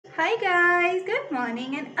Hi guys, good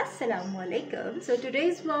morning and assalamu alaikum. So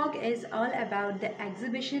today's vlog is all about the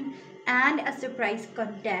exhibition and a surprise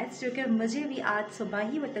contest जो कि मुझे भी आज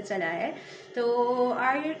सुबह ही पता चला है. तो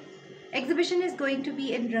our exhibition is going to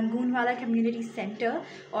be in Rangoonwala Community Center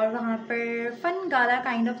और वहाँ पर fun gala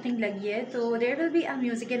kind of thing लगी है. So there will be a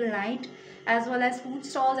musical night as well as food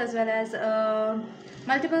stalls as well as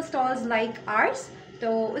multiple stalls like ours.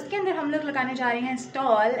 तो उसके अंदर हम लोग लगाने जा रहे हैं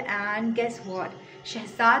stall and guess what?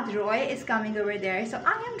 Shahzad Roy is coming over there, so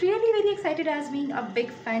I am really very excited as being a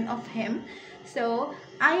big fan of him. So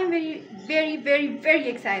I am very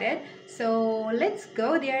excited. So let's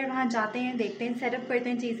go there. वहाँ जाते हैं, देखते हैं, setup करते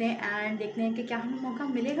हैं चीज़ें and देखते हैं कि क्या हमें मौका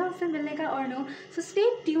मिलेगा उससे मिलने का or no. So stay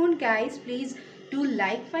tuned guys. Please do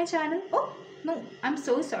like my channel. Oh no, I'm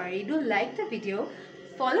so sorry. Do like the video,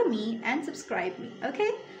 follow me and subscribe me.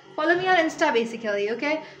 Okay. Follow me on Insta basically,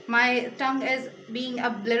 okay? My tongue is being a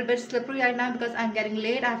little bit slippery right now because I'm getting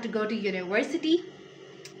late. I have to go to university.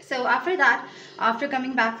 So after that, after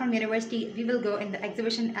coming back from university, we will go in the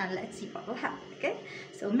exhibition and let's see what will happen, okay?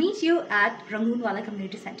 So meet you at Rangoonwala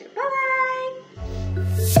Community Center. Bye-bye!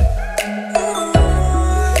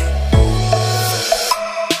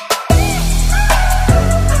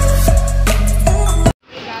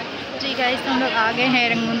 Ji guys, हम लोग आ गए हैं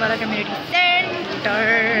Rangoonwala community centre.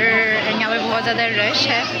 यहाँ पर बहुत ज़्यादा rush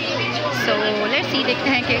है. So let's see, देखते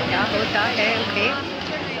हैं कि क्या होता है. Okay,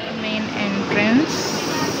 main entrance.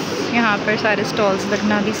 यहाँ पर सारे स्टॉल्स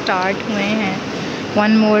लगना भी स्टार्ट हुए हैं.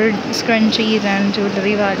 One more scrunchies and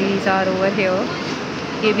jewellery वालीज are over here.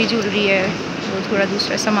 ये भी ज्वेलरी है, वो थोड़ा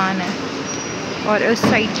दूसरा सामान है. और उस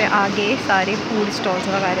साइड पे आगे सारे फूड स्टॉल्स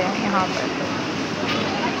वगैरह हैं. यहाँ पर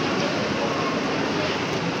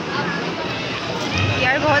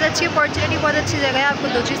यार बहुत अच्छी अपॉर्चुनिटी, बहुत अच्छी जगह है. आपको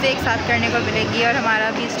दो चीज़ें एक साथ करने को मिलेगी और हमारा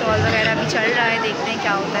भी स्टॉल वगैरह भी चल रहा है. देखते हैं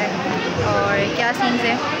क्या होता है और क्या सीन्स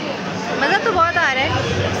है. मज़ा तो बहुत आ रहा है.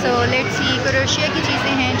 So let's see. क्रोशिया की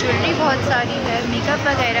चीज़ें हैं, ज्वेलरी बहुत सारी है, मेकअप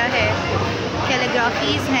वगैरह है,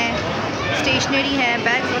 कैलीग्राफीज़ हैं, स्टेशनरी है,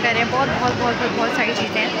 बैग्स वगैरह, बहुत सारी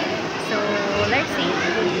चीज़ें हैं. सो लेट्स सी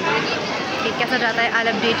कि कैसा जाता है.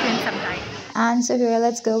 I'll update you in some time. And so here,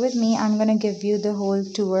 let's go with me. I'm gonna give you the whole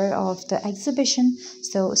tour of the exhibition.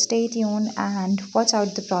 So stay tuned and watch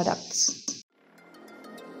out the products.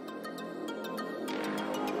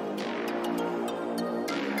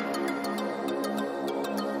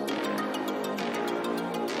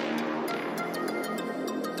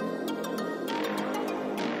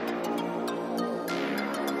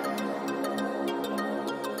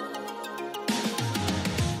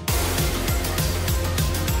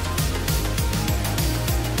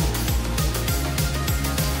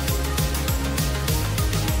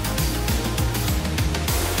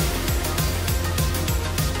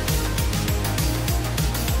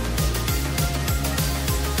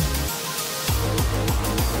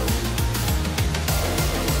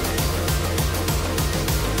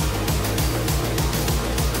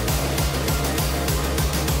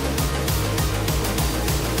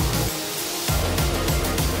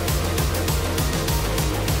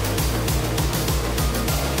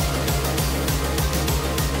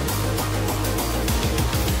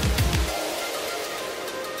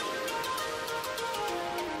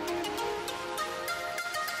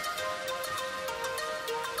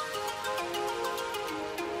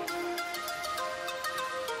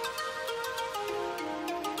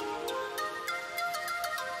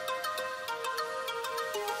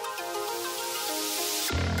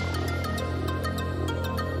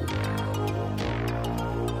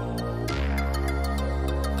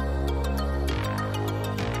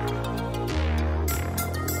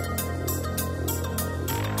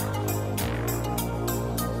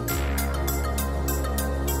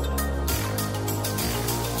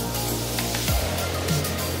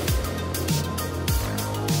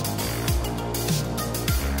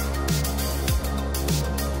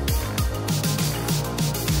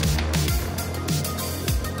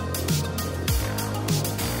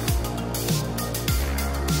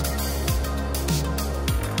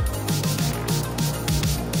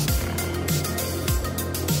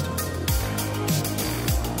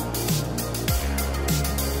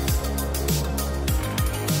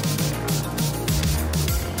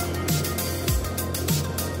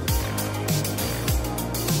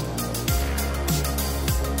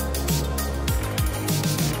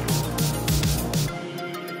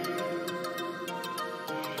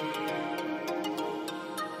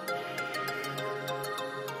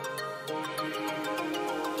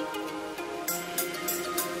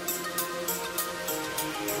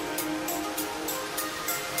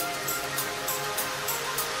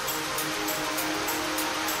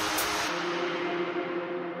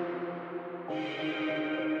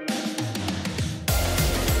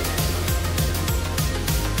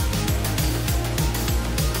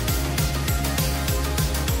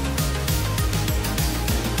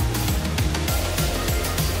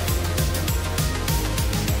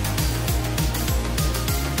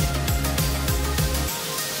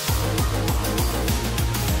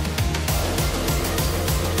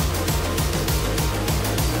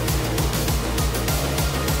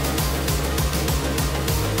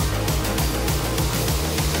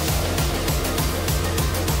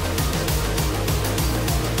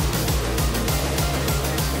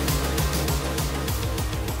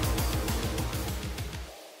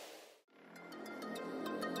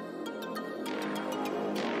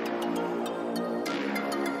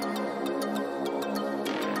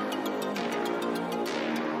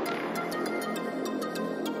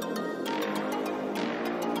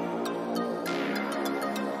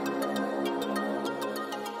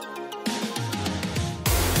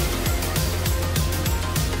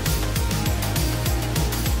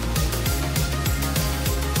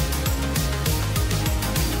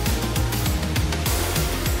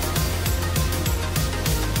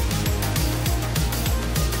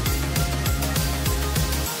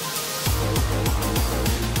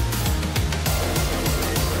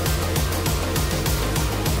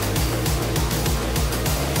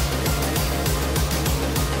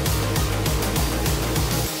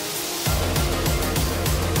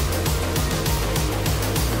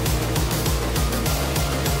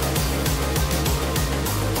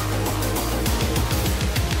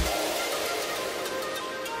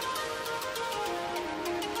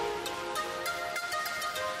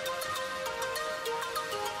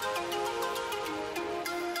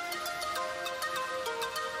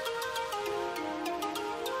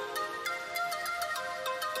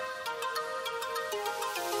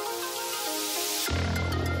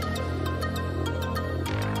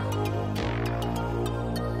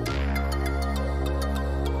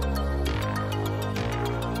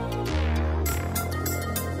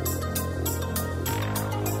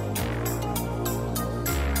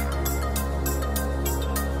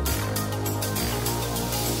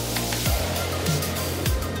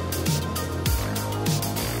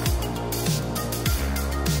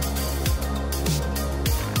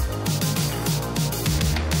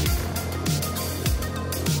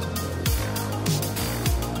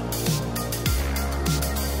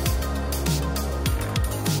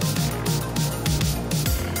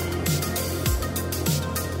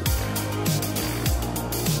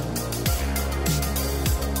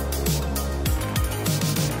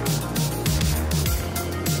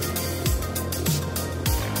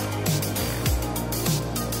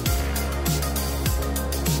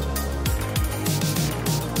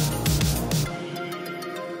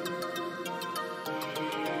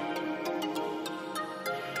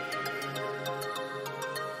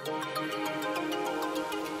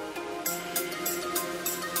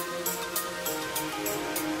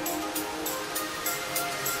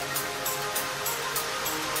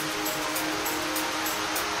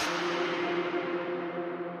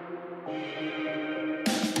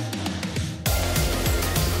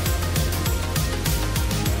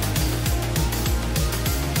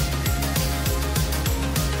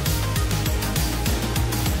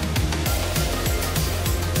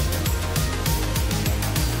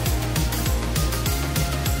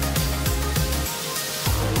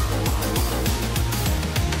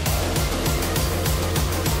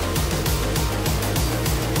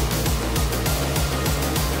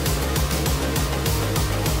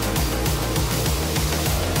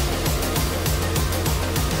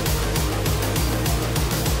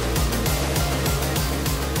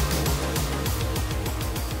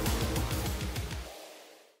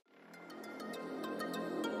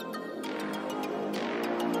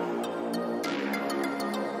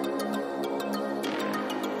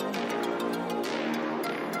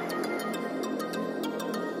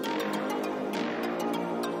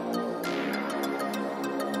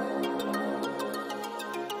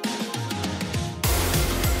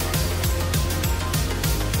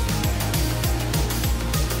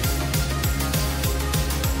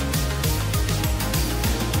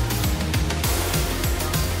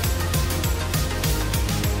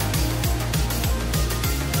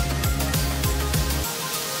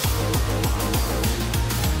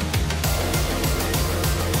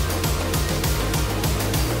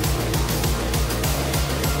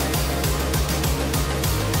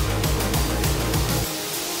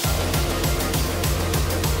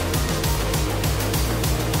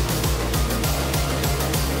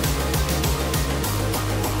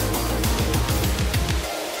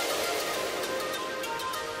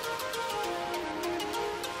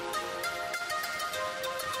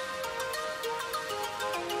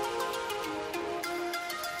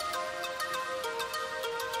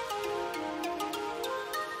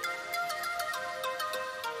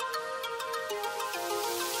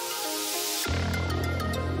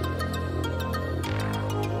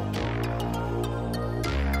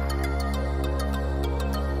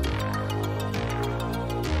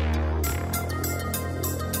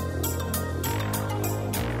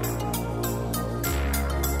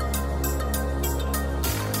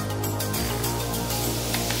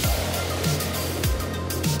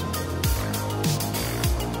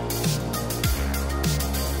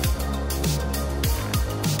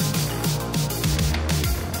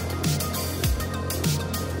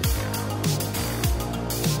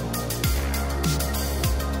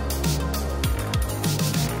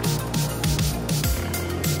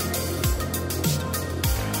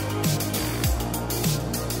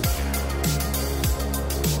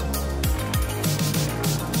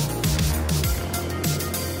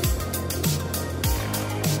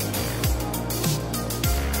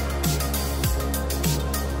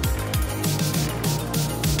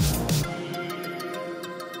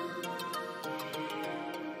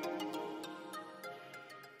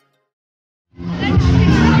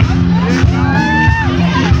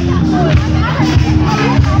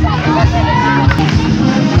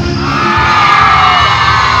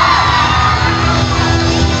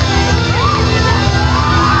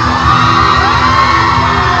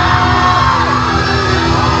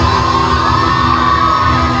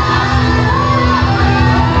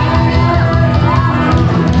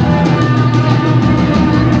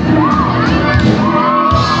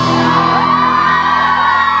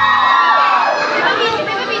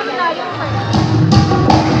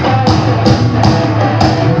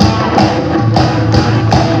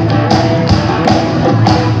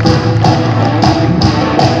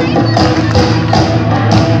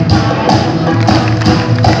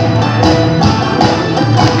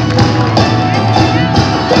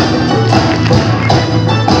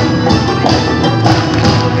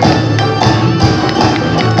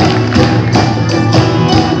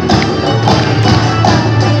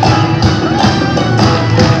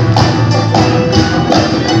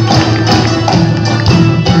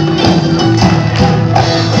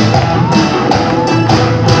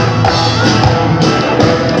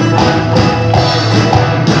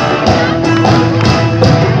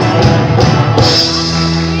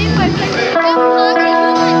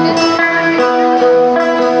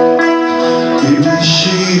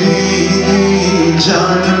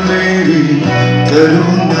 जान मेरी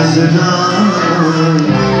करूं नजराना,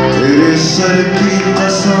 तेरे sir की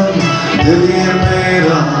कसम दिल ये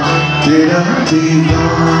मेरा तेरा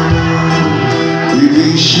दीवाना, तेरी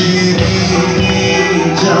शीरीनी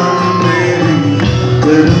जान मेरी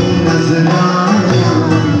करूं नजराना,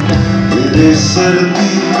 तेरे सर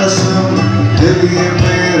की कसम दिल ये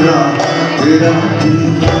मेरा तेरा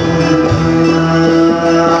दीवाना।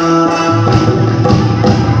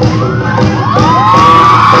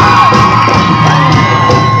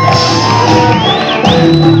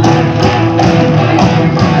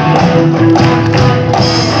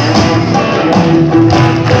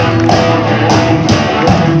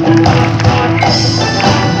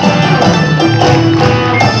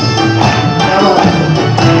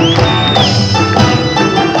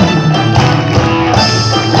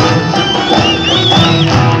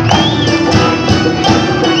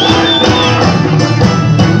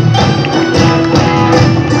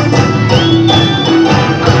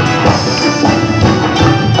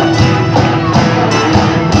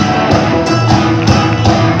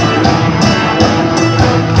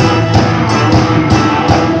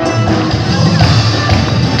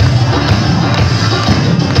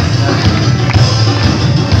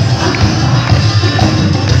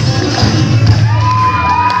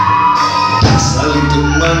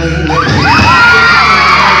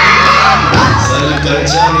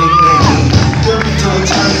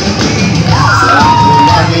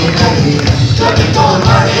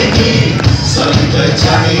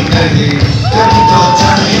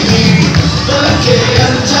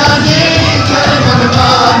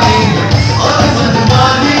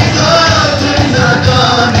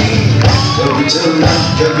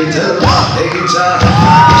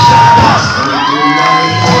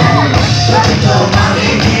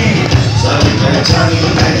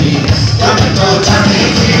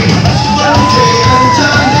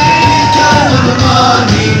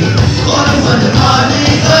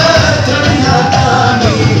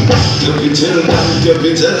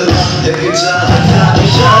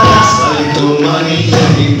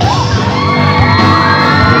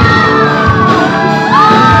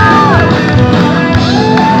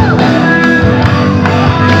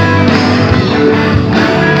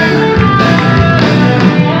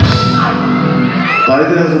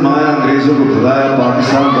 अंग्रेजों को भगाया,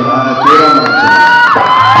 पाकिस्तान बनाया, तेरा नाम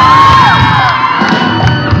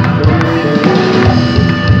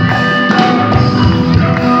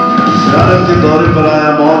शरारत के दौरे पर आया,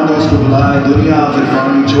 मौत ने उसको बुलाया, दुनिया आखिर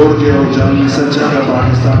पानी छोड़ के और जानी सच्चा का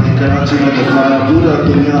पाकिस्तानी कराची में दिखाया, पूरा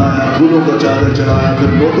दुनिया आया, फूलों का चादर चढ़ाया, फिर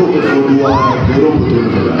नोटों पे फोटो आया, गोरों को दूर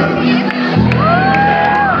बुलाया।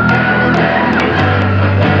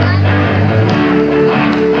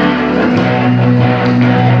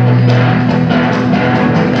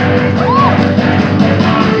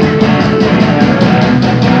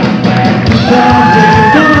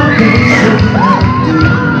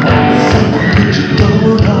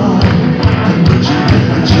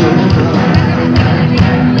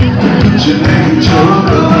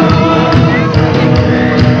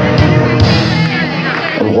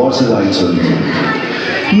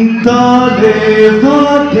 ताले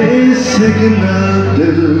वादे सिग्नल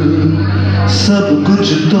दिल सब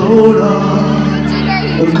कुछ तोड़ा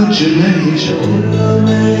और कुछ नहीं छोड़ा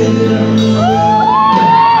मेरा।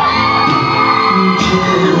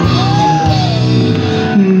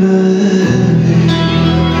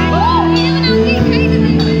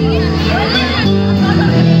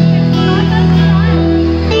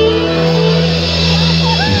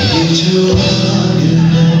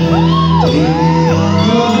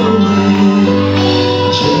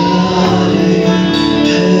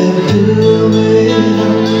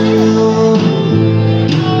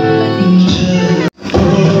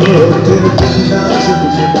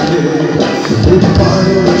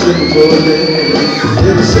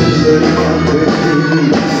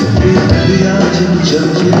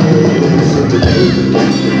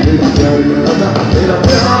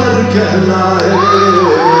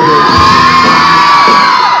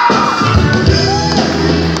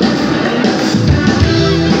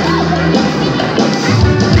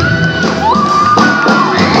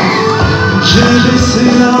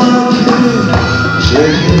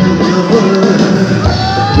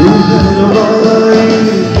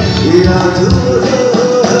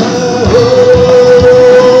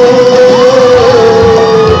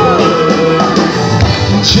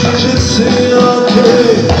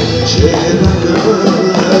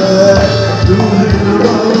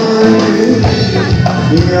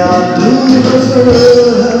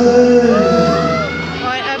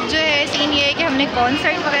 और अब जो है सीन ये है कि हमने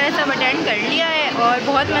कॉन्सर्ट वगैरह सब अटेंड कर लिया है और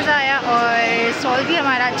बहुत मज़ा आया और स्टॉल भी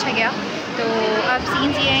हमारा अच्छा गया। तो अब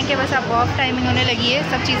सीन्स ये हैं कि बस अब ऑफ टाइमिंग होने लगी है,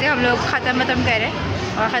 सब चीज़ें हम लोग ख़त्म कर रहे हैं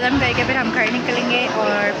और ख़त्म करके फिर हम घर निकलेंगे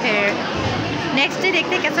और फिर नेक्स्ट डे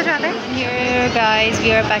देखते हैं कैसा जाता है। Here guys,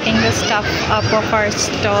 we are packing the stuff up of our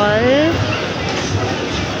stall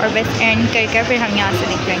और बस एंड करके फिर हम यहाँ से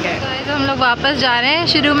निकलेंगे। तो हम लोग वापस जा रहे हैं।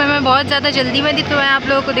 शुरू में मैं बहुत ज़्यादा जल्दी में थी तो मैं आप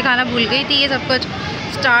लोगों को दिखाना भूल गई थी। ये सब कुछ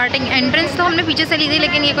स्टार्टिंग एंट्रेंस तो हमने पीछे से ली थी,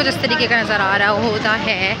 लेकिन ये कुछ इस तरीके का नज़र आ रहा होता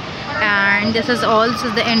है। And this is also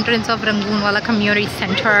the entrance of Rangoonwala community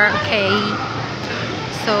centre. Okay,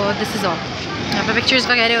 so this is all. यहाँ पर पिक्चर्स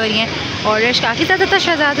वगैरह हो रही हैं और रश काफ़ी ज़्यादा था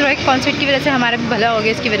शहजाद रॉय कॉन्सर्ट की वजह से, हमारा भी भला हो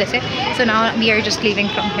गया इसकी वजह से। So now we are just leaving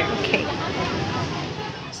from here. Okay,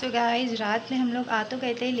 so guys, रात में हम लोग आ तो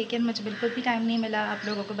गए थे लेकिन मुझे बिल्कुल भी टाइम नहीं मिला आप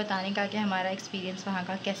लोगों को बताने का कि हमारा एक्सपीरियंस वहाँ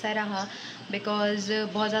का कैसा रहा, बिकॉज़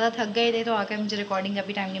बहुत ज़्यादा थक गए थे तो आकर मुझे रिकॉर्डिंग का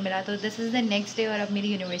भी टाइम नहीं मिला। तो this is the next day और अब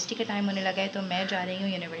मेरी यूनिवर्सिटी का टाइम होने लगा है तो मैं जा रही हूँ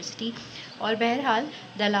यूनिवर्सिटी। और बहरहाल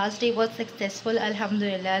the last day was successful,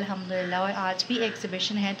 अल्हम्दुलिल्लाह अल्हम्दुलिल्लाह। और आज भी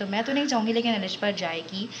एग्ज़िबिशन है तो मैं तो नहीं जाऊँगी लेकिन अनिश पर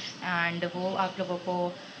जाएगी एंड वो आप लोगों को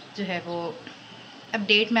जो है वो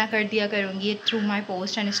अपडेट मैं कर दिया करूँगी through my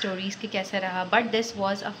post and stories कि कैसा रहा। But this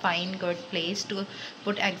was a fine good place to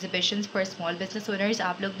put exhibitions for small business owners.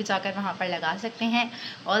 आप लोग भी जाकर वहाँ पर लगा सकते हैं।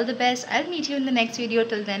 All the best, I will meet you in the next video.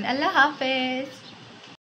 Till then, अल्लाह हाफिज़।